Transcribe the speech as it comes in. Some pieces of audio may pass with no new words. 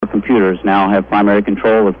computers now have primary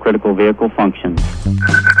control of critical vehicle functions.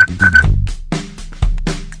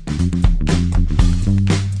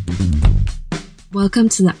 Welcome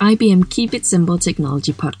to the IBM Keep It Simple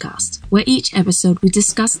Technology Podcast, where each episode we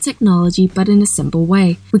discuss technology but in a simple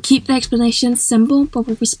way. We keep the explanation simple, but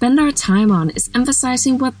what we spend our time on is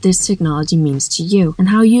emphasizing what this technology means to you and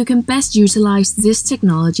how you can best utilize this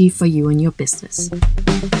technology for you and your business.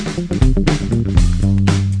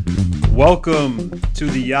 Welcome to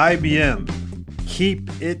the IBM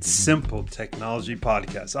Keep It Simple Technology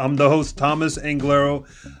Podcast. I'm the host, Thomas Anglero.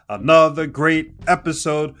 Another great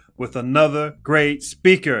episode with another great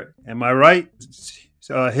speaker. Am I right?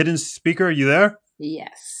 Hidden speaker, are you there?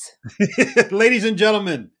 Yes. Ladies and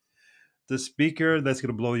gentlemen, the speaker that's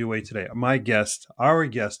going to blow you away today, our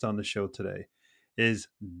guest on the show today is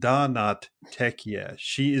Danat Tekia.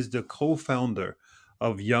 She is the co-founder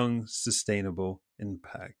of Young Sustainable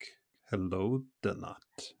Impact. Hello, Danat.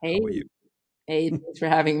 Hey. How are you? Hey, thanks for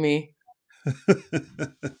having me.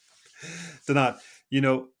 Danat,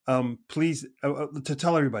 please, to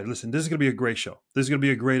tell everybody, listen, this is going to be a great show. This is going to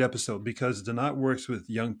be a great episode because Danat works with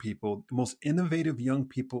young people, the most innovative young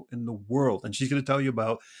people in the world. And she's going to tell you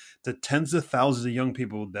about the tens of thousands of young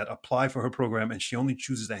people that apply for her program, and she only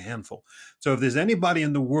chooses a handful. So if there's anybody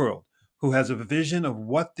in the world who has a vision of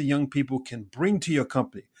what the young people can bring to your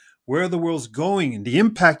company, where the world's going and the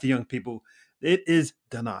impact of young people, it is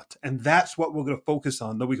Danat. And that's what we're going to focus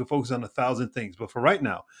on, though we can focus on 1,000 things. But for right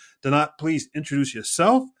now, Danat, please introduce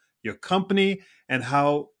yourself, your company, and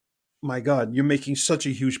how, my God, you're making such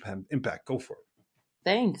a huge impact. Go for it.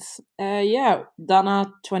 Thanks.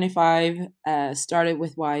 Dana, 25, started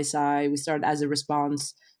with YSI. We started as a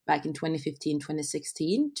response back in 2015,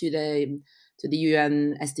 2016 to the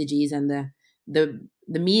UN SDGs and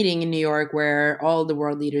the meeting in New York where all the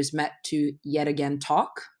world leaders met to yet again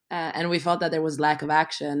talk. And we felt that there was lack of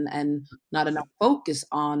action and not enough focus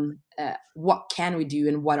on what can we do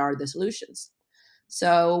and what are the solutions.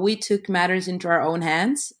 So we took matters into our own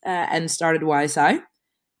hands and started YSI.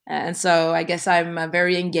 And so I guess I'm a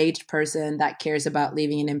very engaged person that cares about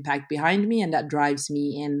leaving an impact behind me, and that drives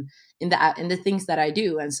me in the things that I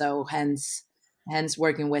do. And so hence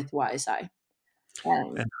working with YSI.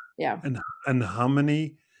 And how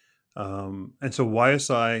many? And so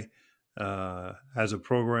YSI has a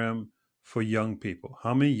program for young people.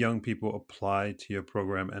 How many young people apply to your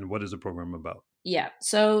program, and what is the program about? Yeah,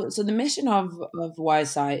 so the mission of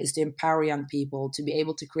YSI is to empower young people to be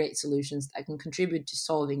able to create solutions that can contribute to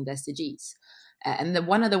solving the SDGs. And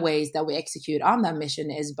one of the ways that we execute on that mission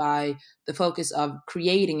is by the focus of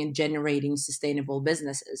creating and generating sustainable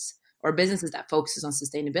businesses, or businesses that focuses on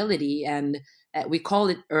sustainability. And we call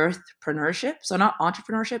it Earthpreneurship. So not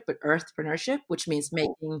entrepreneurship, but Earthpreneurship, which means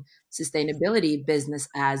making sustainability business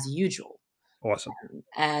as usual. Awesome.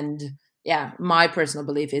 And yeah, my personal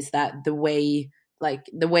belief is that the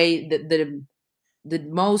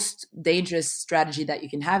most dangerous strategy that you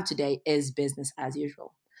can have today is business as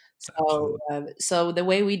usual. So the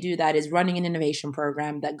way we do that is running an innovation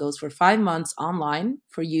program that goes for 5 months online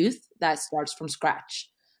for youth that starts from scratch.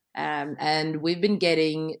 And we've been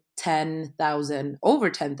getting over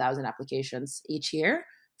 10,000 applications each year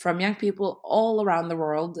from young people all around the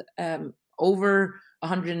world, over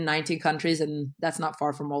 190 countries, and that's not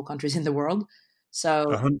far from all countries in the world. So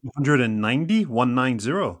 190?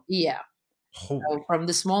 190? Yeah. So from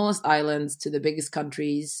the smallest islands to the biggest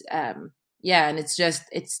countries. And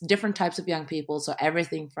it's different types of young people. So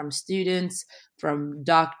everything from students, from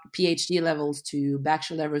PhD levels to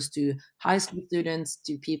bachelor levels to high school students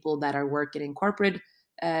to people that are working in corporate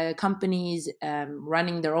companies,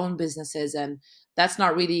 running their own businesses. And that's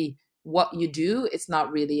not really what you do. It's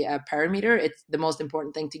not really a parameter. It's the most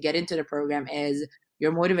important thing to get into the program is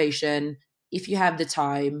your motivation, if you have the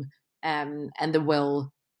time and the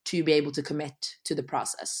will to be able to commit to the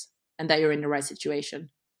process, and that you're in the right situation.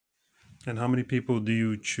 And how many people do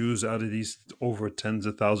you choose out of these over tens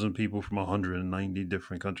of thousands of people from 190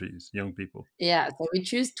 different countries, young people? Yeah, so we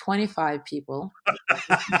choose 25 people,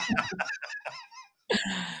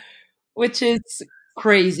 which is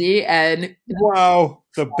crazy. And wow,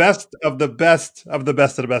 the best of the best of the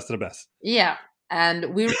best of the best of the best. Yeah,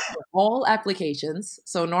 and we reviewed all applications.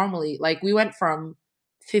 So normally, like, we went from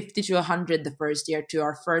 50 to 100 the first year to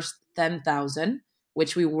our first 10,000,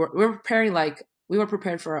 which we were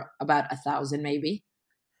prepared for about 1,000 maybe.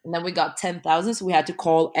 And then we got 10,000, so we had to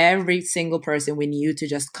call every single person we knew to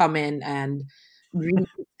just come in and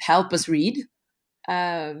help us read.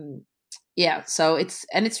 So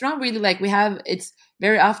it's not really like it's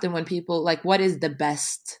very often when people like, what is the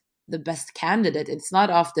best candidate? It's not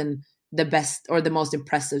often the best or the most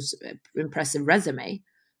impressive resume.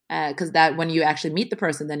 because that when you actually meet the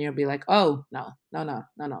person, then you'll be like, oh no,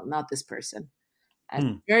 not this person. And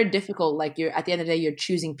it's very difficult. Like you're at the end of the day, you're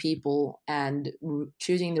choosing people and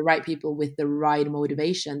choosing the right people with the right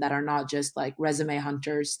motivation that are not just like resume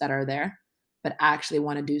hunters that are there, but actually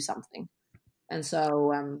want to do something. And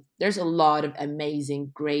so there's a lot of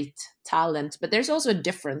amazing, great talent, but there's also a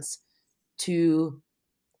difference to,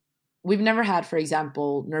 we've never had, for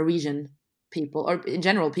example, Norwegian people or in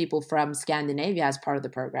general people from Scandinavia as part of the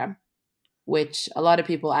program, which a lot of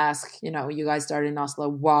people ask, you guys started in Oslo,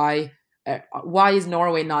 why is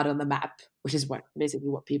Norway not on the map? Which is basically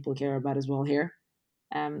what people care about as well here.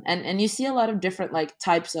 And you see a lot of different like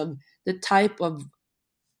type of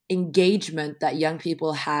engagement that young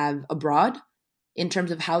people have abroad in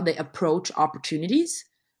terms of how they approach opportunities,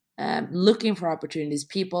 looking for opportunities.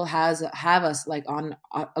 People have us like on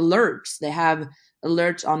alerts. They have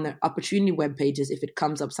alerts on the opportunity web pages if it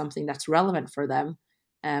comes up something that's relevant for them.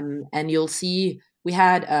 And you'll see we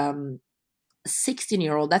had a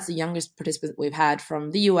 16-year-old, that's the youngest participant we've had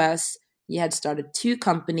from the US. He had started 2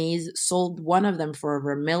 companies, sold one of them for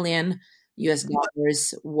over $1 million US.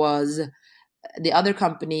 Was the other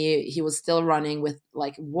company he was still running with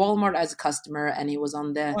like Walmart as a customer, and he was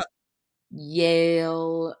on the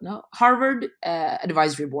Harvard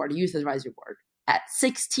advisory board, youth advisory board at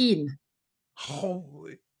 16.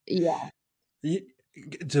 Holy. Yeah.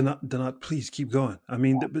 Do not please keep going. I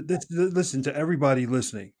mean, listen to everybody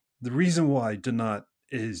listening. The reason why Danat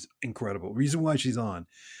is incredible, the reason why she's on,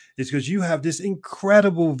 is because you have this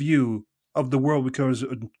incredible view of the world because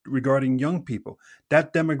regarding young people,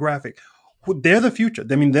 that demographic. They're the future.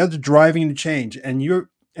 I mean, they're the driving the change, and you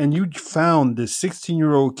found this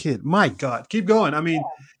 16-year-old kid. My God, keep going. I mean,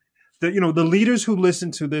 the leaders who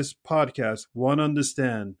listen to this podcast want to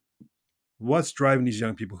understand what's driving these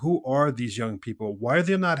young people. Who are these young people? Why are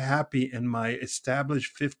they not happy in my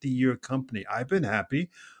established 50-year company? I've been happy.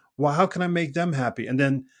 Well, how can I make them happy? And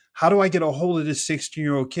then how do I get a hold of this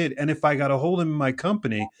 16-year-old kid? And if I got a hold of him in my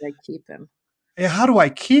company, I keep him. How do I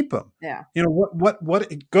keep him? Yeah. What?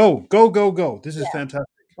 Go. This is fantastic.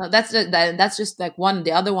 Well, that's just like one.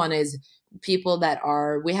 The other one is people that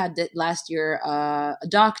we had last year a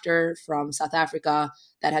doctor from South Africa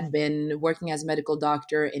that had been working as a medical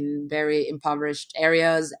doctor in very impoverished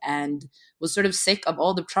areas and was sort of sick of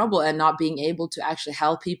all the trouble and not being able to actually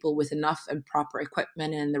help people with enough and proper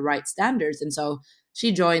equipment and the right standards. And so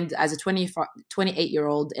she joined as a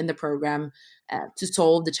 28-year-old in the program to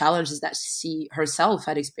solve the challenges that she herself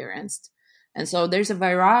had experienced. And so there's a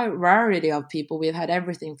variety of people. We've had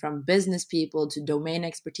everything from business people to domain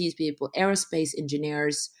expertise people, aerospace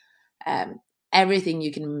engineers, everything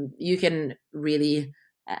you can really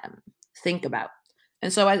think about.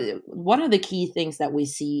 And so one of the key things that we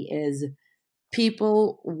see is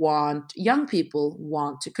young people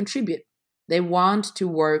want to contribute. They want to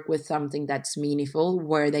work with something that's meaningful,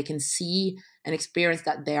 where they can see and experience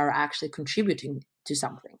that they are actually contributing to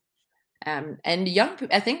something. And young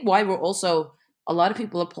people, I think why we're also, a lot of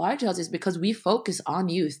people apply to us is because we focus on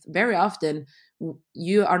youth. Very often,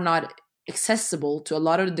 you are not accessible to a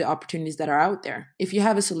lot of the opportunities that are out there. If you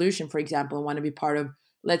have a solution, for example, and want to be part of,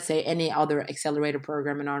 let's say, any other accelerator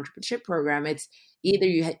program, an entrepreneurship program, it's either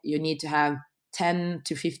you need to have 10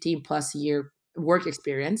 to 15 plus year work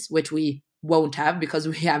experience, which we won't have because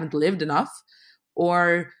we haven't lived enough,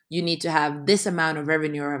 or you need to have this amount of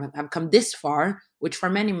revenue or have come this far, which for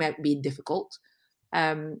many might be difficult.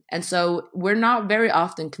 And so we're not very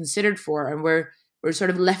often considered for, and we're sort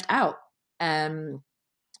of left out. And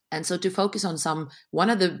so to focus on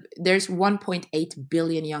there's 1.8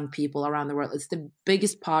 billion young people around the world. It's the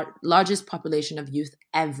largest population of youth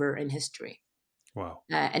ever in history. Wow.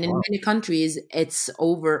 And in many countries, it's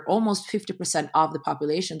over almost 50% of the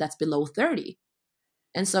population that's below 30.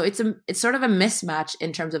 And so it's sort of a mismatch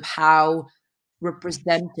in terms of how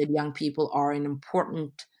represented young people are in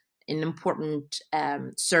important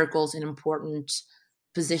circles, in important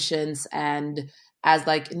positions, and as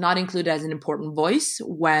like not included as an important voice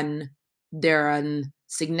when they're a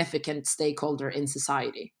significant stakeholder in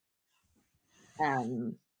society.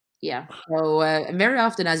 So very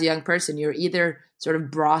often as a young person, you're either sort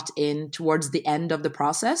of brought in towards the end of the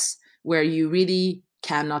process where you really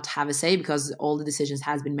cannot have a say because all the decisions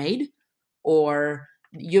has been made, or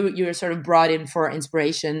you're sort of brought in for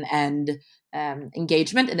inspiration and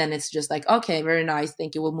engagement, and then it's just like, okay, very nice,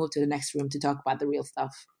 thank you, we'll move to the next room to talk about the real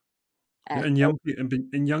stuff. And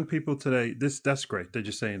young people today, that's great that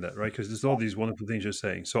you're saying that, right? Because there's all these wonderful things you're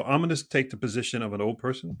saying. So I'm going to take the position of an old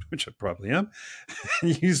person, which I probably am.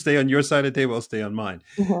 You stay on your side of the table, I'll stay on mine.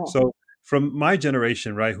 So from my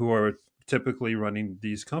generation, right, who are typically running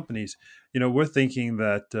these companies, we're thinking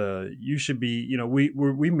that you should be,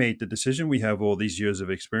 we made the decision. We have all these years of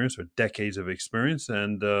experience or decades of experience,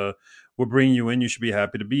 and we're bringing you in. You should be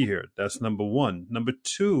happy to be here. That's number one. Number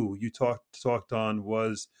two, you talked on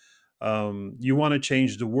was you want to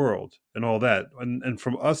change the world and all that. And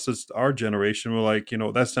from us, as our generation, we're like,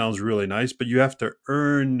 that sounds really nice, but you have to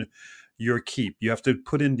earn your keep. You have to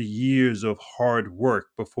put in the years of hard work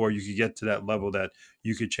before you could get to that level that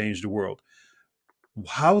you could change the world.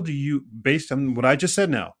 How do you, based on what I just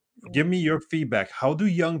said now, give me your feedback. How do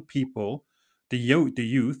young people, the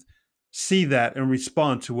youth, see that and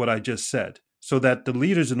respond to what I just said? So that the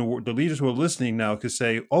leaders in the leaders who are listening now could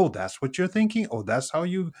say, "Oh, that's what you're thinking. Oh, that's how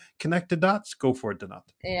you connect the dots." Go for it, Donat.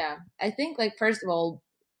 Yeah, I think like first of all,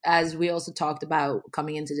 as we also talked about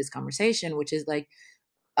coming into this conversation, which is like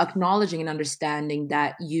acknowledging and understanding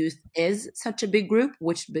that youth is such a big group,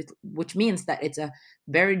 which means that it's a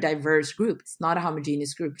very diverse group. It's not a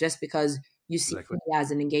homogeneous group. Just because you see Exactly. me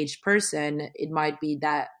as an engaged person, it might be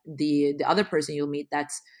that the other person you'll meet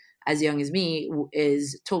that's as young as me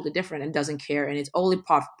is totally different and doesn't care, and it's only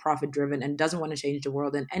profit driven and doesn't want to change the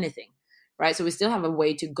world and anything, right? So we still have a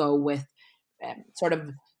way to go with sort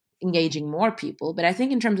of engaging more people. But I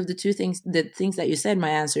think in terms of the things that you said, my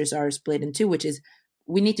answers are split in two, which is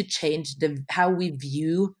we need to change how we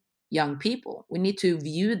view young people. We need to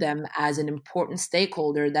view them as an important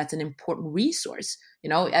stakeholder. That's an important resource.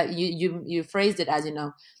 You phrased it as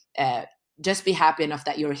just be happy enough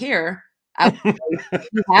that you're here. I would say,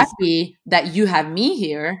 be happy that you have me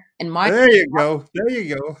here and my There you go. There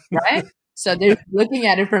you go. right? So they're looking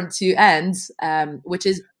at it from two ends, which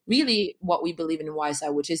is really what we believe in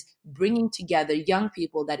YSI, which is bringing together young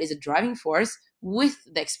people that is a driving force with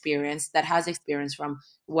the experience that has experience from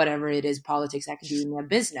whatever it is, politics, academia,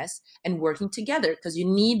 business, and working together because you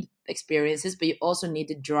need experiences, but you also need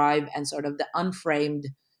the drive and sort of the unframed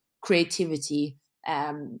creativity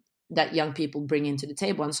that young people bring into the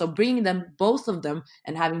table. And so bringing both of them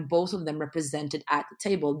and having both of them represented at the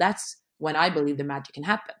table, that's when I believe the magic can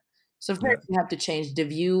happen. So first, we have to change the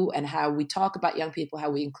view and how we talk about young people, how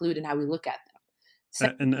we include and how we look at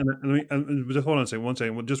them. And just hold on a second, one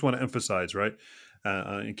second. We just want to emphasize, right,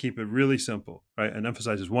 and keep it really simple, right, and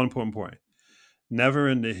emphasize this one important point. Never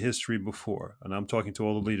in the history before, and I'm talking to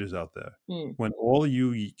all the leaders out there, when all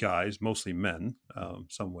you guys, mostly men,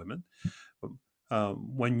 some women,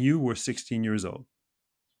 when you were 16 years old,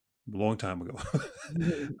 a long time ago,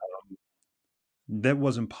 that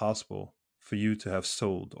wasn't possible for you to have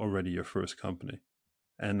sold already your first company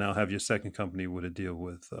and now have your second company with a deal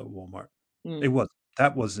with Walmart. It was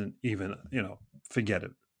that wasn't even, forget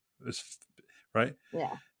it. Right?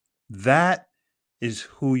 Yeah. That is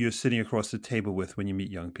who you're sitting across the table with when you meet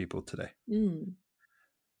young people today.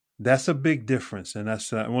 That's a big difference, and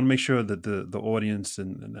that's I want to make sure that the audience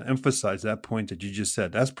and emphasize that point that you just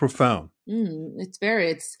said. That's profound.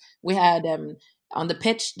 We had on the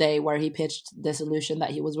pitch day where he pitched the solution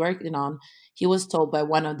that he was working on, he was told by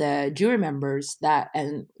one of the jury members that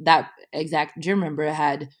exact jury member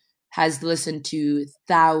has listened to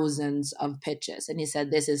thousands of pitches, and he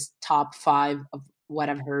said this is top 5 of what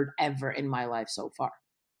I've heard ever in my life so far.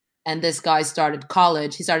 And this guy started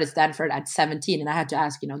college. He started Stanford at 17. And I had to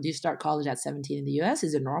ask, do you start college at 17 in the US?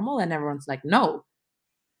 Is it normal? And everyone's like, no.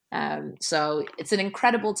 So it's an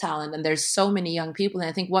incredible talent. And there's so many young people. And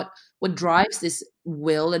I think what drives this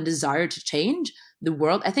will and desire to change the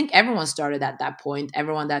world, I think everyone started at that point,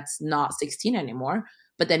 everyone that's not 16 anymore.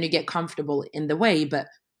 But then you get comfortable in the way. But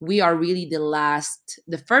we are really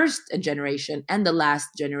the first generation and the last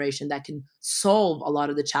generation that can solve a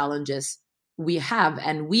lot of the challenges we have,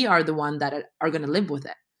 and we are the one that are going to live with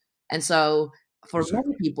it. And so for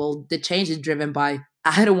many people, the change is driven by,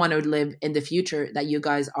 I don't want to live in the future that you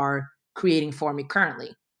guys are creating for me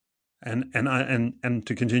currently. And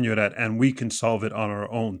to continue that, and we can solve it on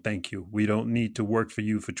our own. Thank you. We don't need to work for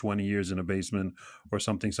you for 20 years in a basement or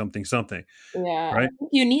something. Yeah, right.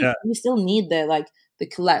 You still need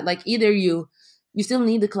either you still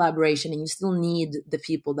need the collaboration and you still need the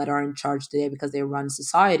people that are in charge today because they run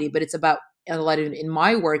society. But it's about a lot of, in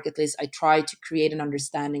my work, at least, I try to create an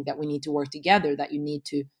understanding that we need to work together, that you need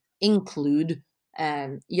to include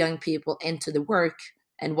young people into the work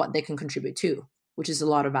and what they can contribute to, which is a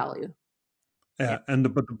lot of value. Yeah.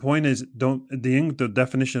 But the point is, the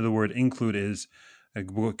definition of the word include is,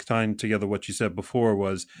 tying together what you said before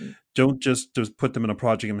was, don't just put them in a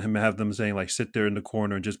project and have them saying like, sit there in the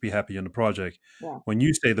corner and just be happy in the project. Yeah. When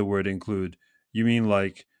you say the word include, you mean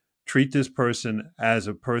like, treat this person as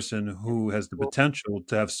a person who has the potential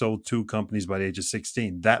to have sold 2 companies by the age of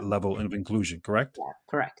 16, that level of inclusion, correct? Yeah,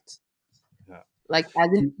 correct. Yeah. like as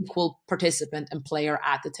an equal participant and player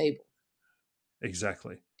at the table.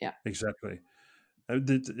 Exactly. Yeah. Exactly.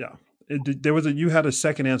 Yeah. There was you had a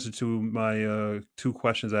second answer to my two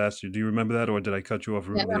questions I asked you. Do you remember that, or did I cut you off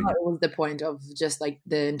Yeah, rudely no, again? it was the point of just like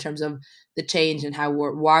in terms of the change and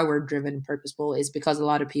why we're driven and purposeful is because a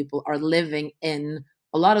lot of people are living in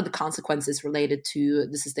a lot of the consequences related to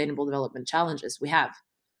the sustainable development challenges we have.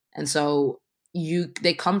 And so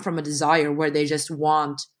they come from a desire where they just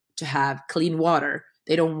want to have clean water.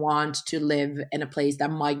 They don't want to live in a place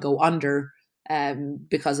that might go under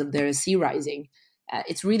because of their sea rising.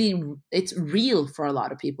 It's real for a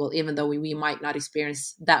lot of people, even though we might not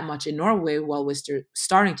experience that much in Norway while we're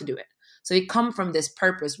starting to do it. So they come from this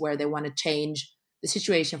purpose where they want to change the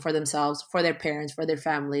situation for themselves, for their parents, for their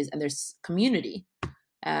families, and their community.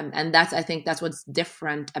 And I think that's what's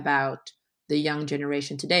different about the young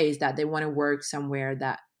generation today is that they want to work somewhere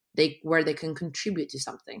where they can contribute to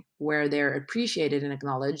something, where they're appreciated and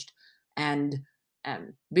acknowledged. And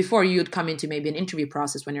before you'd come into maybe an interview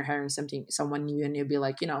process when you're hiring someone new, and you'd be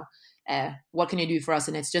like, what can you do for us?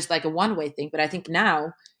 And it's just like a one-way thing. But I think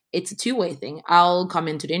now it's a two-way thing. I'll come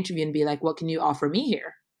into the interview and be like, what can you offer me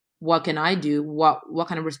here? What can I do? What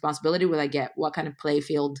kind of responsibility will I get? What kind of play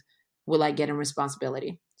field will I get in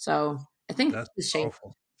responsibility? So I think That's the shame.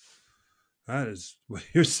 powerful. That is what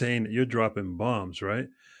you're saying. That you're dropping bombs, right?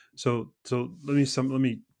 So let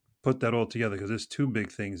me put that all together because there's two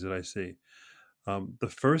big things that I see. The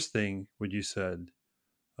first thing, what you said,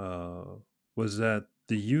 uh, was that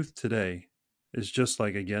the youth today is just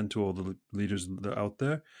like again to all the leaders that are out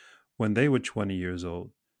there. When they were 20 years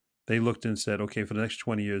old, they looked and said, "Okay, for the next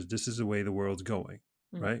 20 years, this is the way the world's going."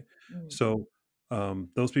 Mm, Right? mm, So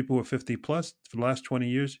those people who are 50 plus for the last 20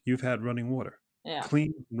 years, you've had running water, yeah,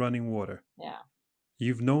 clean running water. yeah,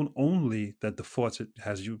 You've known only that the faucet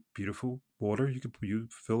has you beautiful water. You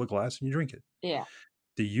fill a glass and you drink it. yeah,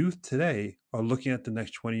 The youth today are looking at the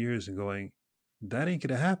next 20 years and going, that ain't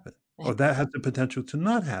going to happen, or that has the potential to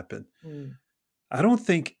not happen. mm. I don't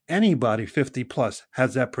think anybody 50 plus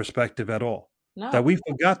has that perspective at all. No, That we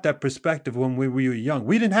forgot that perspective when we were young.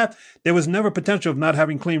 There was never potential of not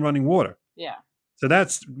having clean running water. yeah, So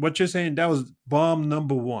that's what you're saying. That was bomb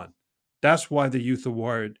number one. That's why the youth are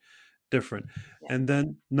wired different. yeah, And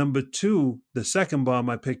then number two, the second bomb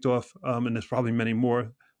I picked off, and there's probably many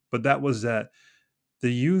more, but that was that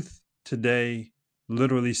the youth today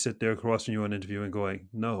literally sit there across from you on an interview and going,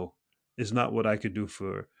 "No, it's not what I could do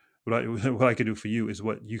for what I could do for you is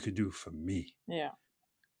what you could do for me." yeah,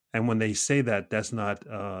 And when they say that, that's not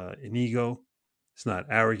an ego, it's not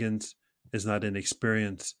arrogance, it's not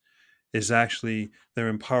inexperience. It's actually they're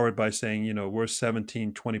empowered by saying, we're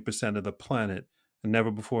 17, 20% of the planet, and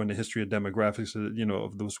never before in the history of demographics,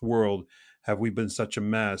 of this world have we been such a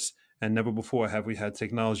mass, and never before have we had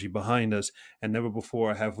technology behind us, and never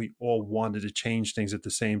before have we all wanted to change things at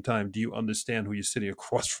the same time. Do you understand who you're sitting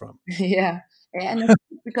across from? yeah. And it's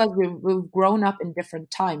because we've grown up in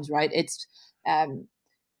different times, right? Um,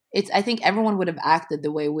 I think everyone would have acted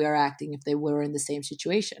the way we are acting if they were in the same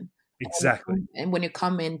situation. Exactly. And when you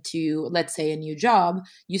come into, let's say, a new job,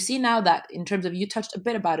 you see now that in terms of, you touched a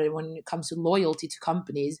bit about it when it comes to loyalty to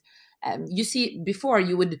companies. You see, before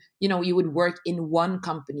you would work in one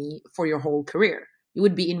company for your whole career. You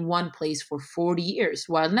would be in one place for 40 years.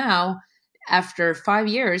 While now, after 5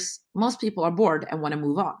 years, most people are bored and want to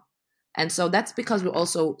move on. And so that's because we're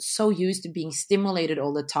also so used to being stimulated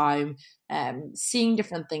all the time, seeing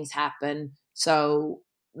different things happen. So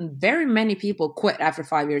very many people quit after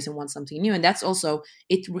 5 years and want something new. And that's also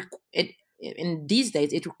it in these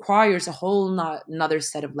days it requires a whole another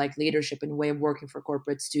set of like leadership and way of working for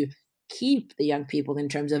corporates to keep the young people in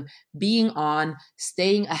terms of being on,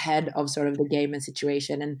 staying ahead of sort of the game and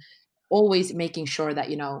situation, and always making sure that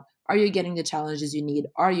are you getting the challenges you need,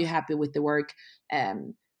 are you happy with the work.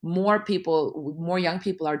 More young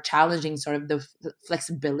people are challenging sort of the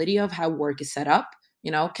flexibility of how work is set up.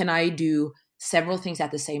 Can I do several things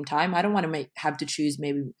at the same time? I don't want to have to choose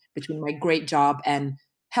maybe between my great job and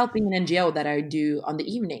helping an NGO that I do on the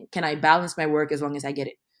evening. Can I balance my work as long as I get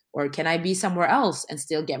it? Or can I be somewhere else and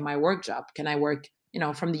still get my work job? Can I work,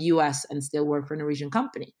 from the US and still work for a Norwegian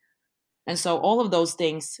company? And so all of those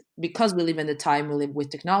things, because we live in the time we live with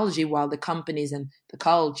technology, while the companies and the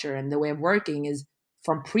culture and the way of working is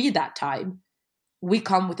from pre that time, we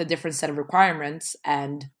come with a different set of requirements.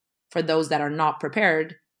 And for those that are not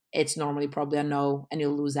prepared, it's normally probably a no, and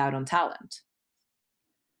you'll lose out on talent.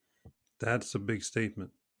 That's a big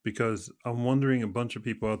statement because I'm wondering a bunch of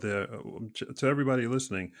people out there, to everybody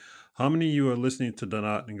listening, how many of you are listening to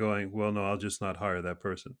Donat and going, well, no, I'll just not hire that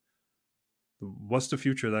person? What's the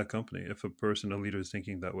future of that company if a leader is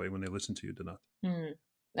thinking that way when they listen to you, Danat?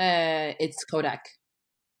 It's Kodak.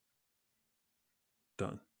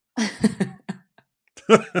 Done.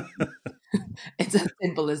 It's as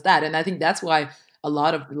simple as that. And I think that's why a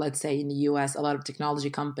lot of, let's say in the US, a lot of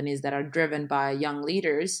technology companies that are driven by young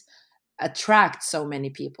leaders attract so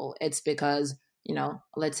many people. It's because,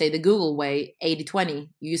 let's say the Google way, 80-20,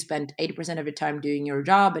 you spend 80% of your time doing your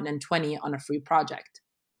job and then 20 on a free project.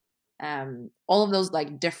 All of those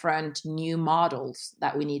like different new models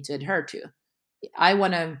that we need to adhere to. I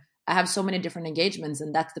have so many different engagements,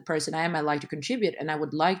 and that's the person I am. I like to contribute, and I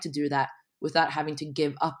would like to do that without having to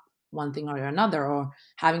give up one thing or another, or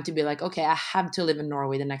having to be like, okay, I have to live in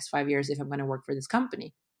Norway the next 5 years if I'm going to work for this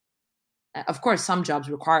company. Of course, some jobs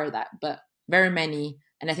require that, but very many,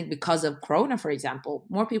 and I think because of Corona, for example,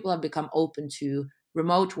 more people have become open to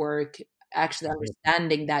remote work, actually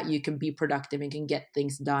understanding that you can be productive and can get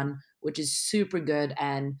things done, which is super good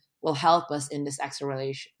and will help us in this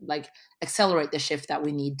acceleration, like accelerate the shift that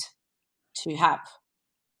we need to have.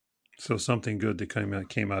 So something good that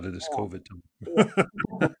came out of this COVID time.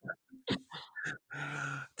 Yeah.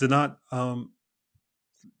 Danat,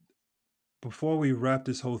 before we wrap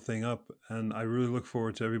this whole thing up, and I really look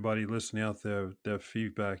forward to everybody listening out there, their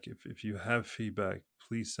feedback. If you have feedback,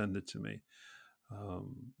 please send it to me.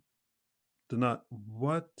 Danat,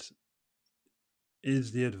 what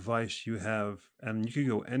is the advice you have? And you can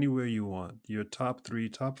go anywhere you want. Your top 3,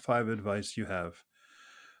 top 5 advice you have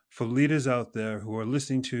for leaders out there who are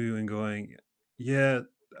listening to you and going, yeah,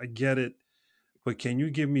 I get it, but can you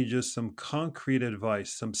give me just some concrete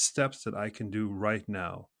advice, some steps that I can do right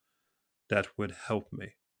now that would help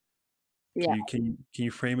me? Yeah. Can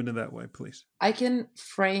you frame it in that way, please? I can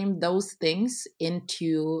frame those things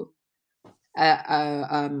into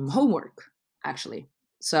homework, actually.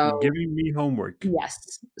 So You're giving me homework.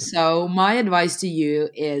 yes. So my advice to you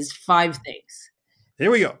is 5 things.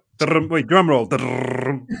 Here we go. Wait, drum roll.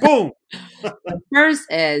 Boom. The first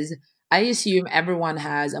is, I assume everyone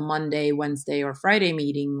has a Monday, Wednesday, or Friday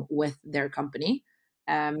meeting with their company.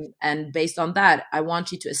 And based on that, I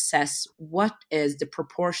want you to assess what is the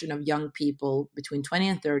proportion of young people between 20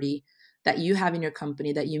 and 30 that you have in your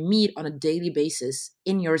company that you meet on a daily basis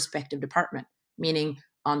in your respective department, meaning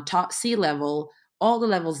on top C-level, all the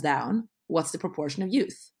levels down, what's the proportion of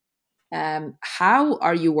youth? How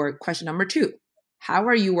are you question number 2, how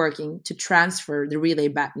are you working to transfer the relay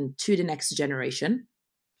baton to the next generation?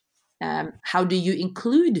 How do you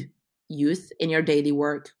include youth in your daily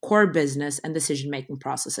work, core business, and decision-making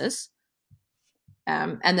processes?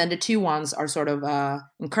 And then the 2 ones are sort of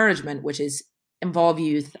encouragement, which is involve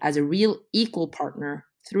youth as a real equal partner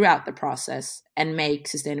throughout the process and make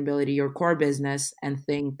sustainability your core business and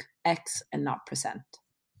think X and not percent.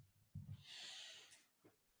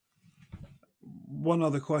 One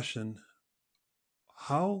other question.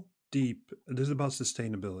 How deep, this is about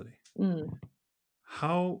sustainability.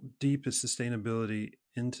 How deep is sustainability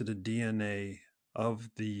into the DNA of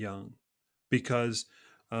the young? Because,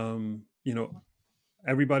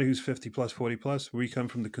 everybody who's 50 plus, 40 plus, we come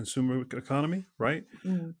from the consumer economy, right?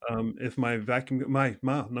 If my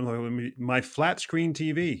my flat screen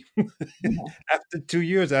TV, after 2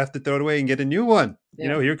 years, I have to throw it away and get a new one.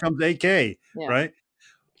 Yeah. Here comes 8K, Yeah. right?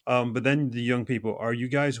 But then the young people, are you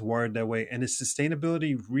guys wired that way? And is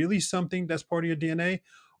sustainability really something that's part of your DNA?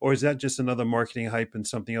 Or is that just another marketing hype and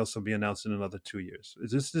something else will be announced in another 2 years?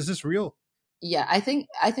 Is this real? Yeah, I think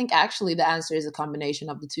actually the answer is a combination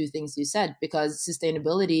of the 2 things you said, because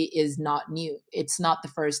sustainability is not new. It's not the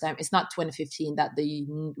first time. It's not 2015 that the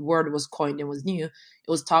word was coined and was new. It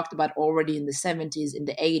was talked about already in the 70s, in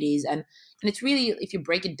the 80s, and it's really, if you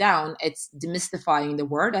break it down, it's demystifying the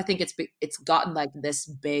word. I think it's gotten like this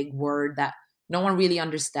big word that no one really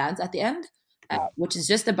understands at the end, which is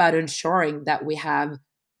just about ensuring that we have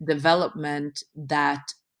development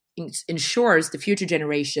that ensures the future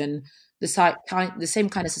generation the same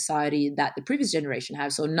kind of society that the previous generation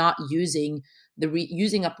have. So not using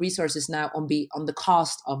using up resources now on the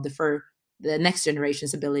cost of the next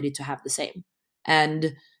generation's ability to have the same.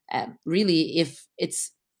 And really,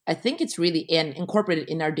 I think it's really incorporated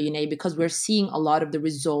in our DNA, because we're seeing a lot of the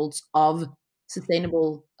results of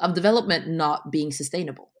development not being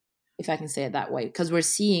sustainable, if I can say it that way, because we're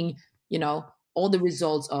seeing, all the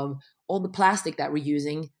results of all the plastic that we're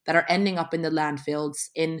using that are ending up in the landfills,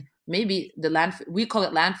 in maybe we call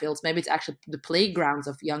it landfills, maybe it's actually the playgrounds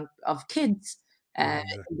of kids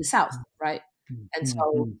in the South, right? And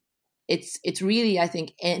so it's really, I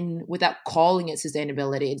think, without calling it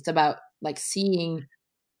sustainability, it's about like seeing,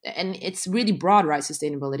 and it's really broad, right?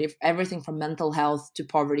 Sustainability, everything from mental health to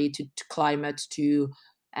poverty to climate to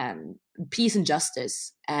peace and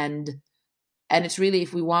justice. And it's really,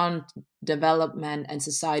 if we want development and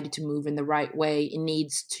society to move in the right way, it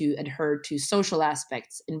needs to adhere to social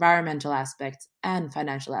aspects, environmental aspects, and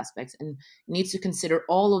financial aspects. And it needs to consider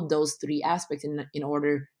all of those three aspects in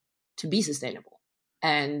order to be sustainable.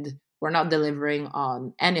 And we're not delivering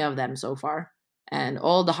on any of them so far. And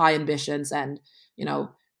all the high ambitions, and, you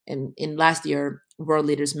know, in last year, world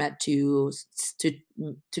leaders met to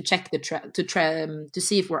check to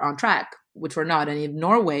see if we're on track, which we're not. And in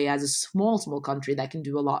Norway, as a small country that can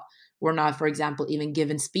do a lot, we're not, for example, even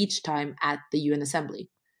given speech time at the UN Assembly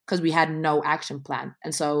because we had no action plan.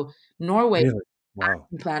 And so Norway's Really? Wow.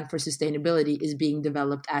 action plan for sustainability is being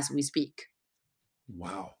developed as we speak.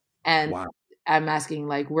 Wow. And Wow. I'm asking,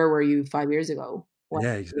 like, where were you 5 years ago?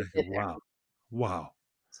 Yeah, exactly. Wow. Wow.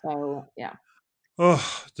 So, yeah.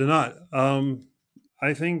 Oh, Danat,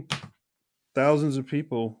 I think thousands of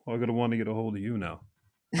people are going to want to get a hold of you now.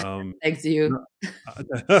 Thanks to you.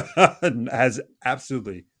 Has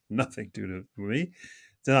absolutely nothing to do with me.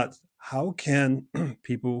 Danat, how can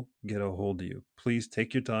people get a hold of you? Please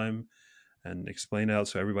take your time and explain it out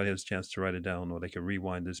so everybody has a chance to write it down, or they can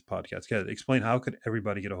rewind this podcast. Explain, how could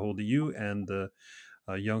everybody get a hold of you and the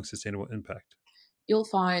Young Sustainable Impact? You'll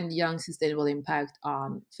find Young Sustainable Impact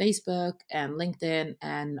on Facebook and LinkedIn,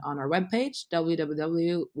 and on our webpage,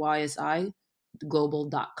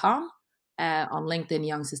 www.ysiglobal.com. On LinkedIn,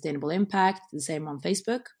 Young Sustainable Impact, the same on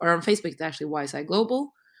Facebook. Or on Facebook, it's actually YSI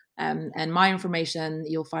Global. And my information,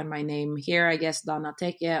 you'll find my name here, I guess, Dana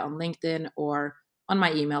Teke, on LinkedIn, or on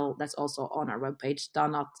my email that's also on our webpage,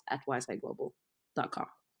 danat@ysiglobal.com.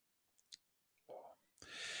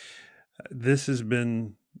 This has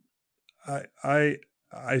been, I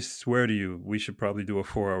swear to you, we should probably do a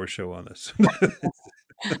 4-hour show on this.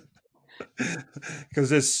 Because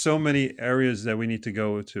there's so many areas that we need to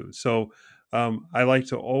go to. So I like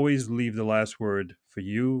to always leave the last word for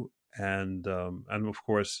you. And of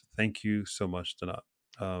course, thank you so much, Danat.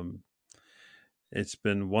 It's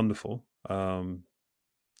been wonderful.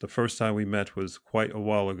 The first time we met was quite a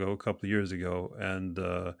while ago, a couple of years ago. And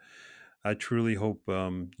I truly hope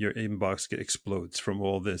your inbox explodes from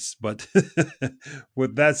all this. But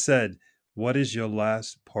with that said, what is your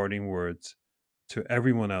last parting words to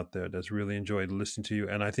everyone out there that's really enjoyed listening to you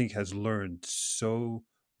and I think has learned so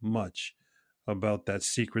much about that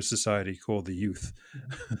secret society called the youth?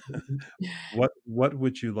 What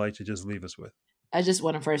would you like to just leave us with? I just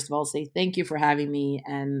want to first of all say thank you for having me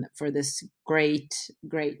and for this great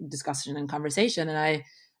discussion and conversation. And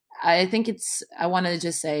I think I want to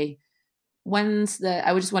just say,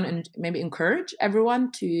 I would just want to maybe encourage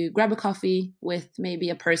everyone to grab a coffee with maybe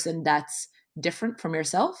a person that's different from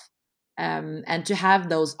yourself, and to have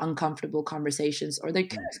those uncomfortable conversations, or the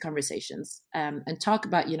curious conversations, and talk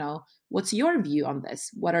about, what's your view on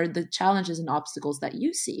this? What are the challenges and obstacles that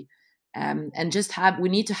you see? And we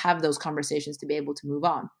need to have those conversations to be able to move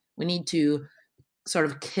on. We need to sort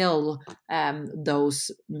of kill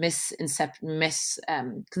those misconceptions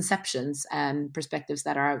and perspectives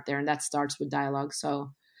that are out there, and that starts with dialogue.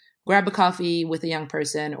 So grab a coffee with a young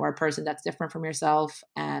person or a person that's different from yourself,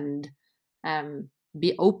 and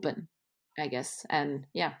be open, I guess, and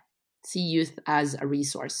see youth as a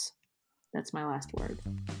resource. That's my last word.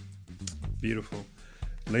 Beautiful.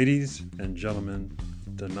 Ladies and gentlemen,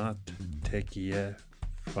 Danat Teke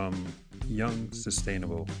from Young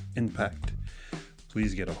Sustainable Impact.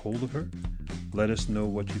 Please get a hold of her. Let us know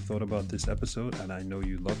what you thought about this episode, and I know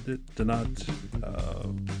you loved it. Danat,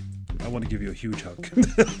 I want to give you a huge hug.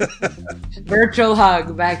 Virtual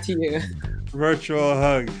hug back to you. Virtual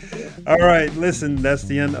hug. All right, listen, that's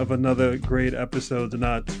the end of another great episode.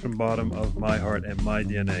 Danat, from bottom of my heart and my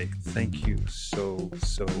DNA, thank you so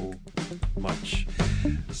much.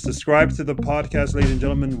 Subscribe to the podcast, ladies and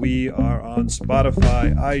gentlemen. We are on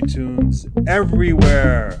Spotify, iTunes,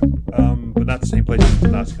 everywhere. But not the same place as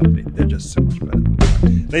Danat's company. They're just so much better.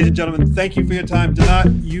 Ladies and gentlemen, thank you for your time.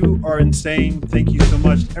 Danat, you are insane. Thank you so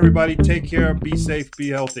much. Everybody, take care, be safe, be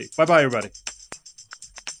healthy. Bye-bye, everybody.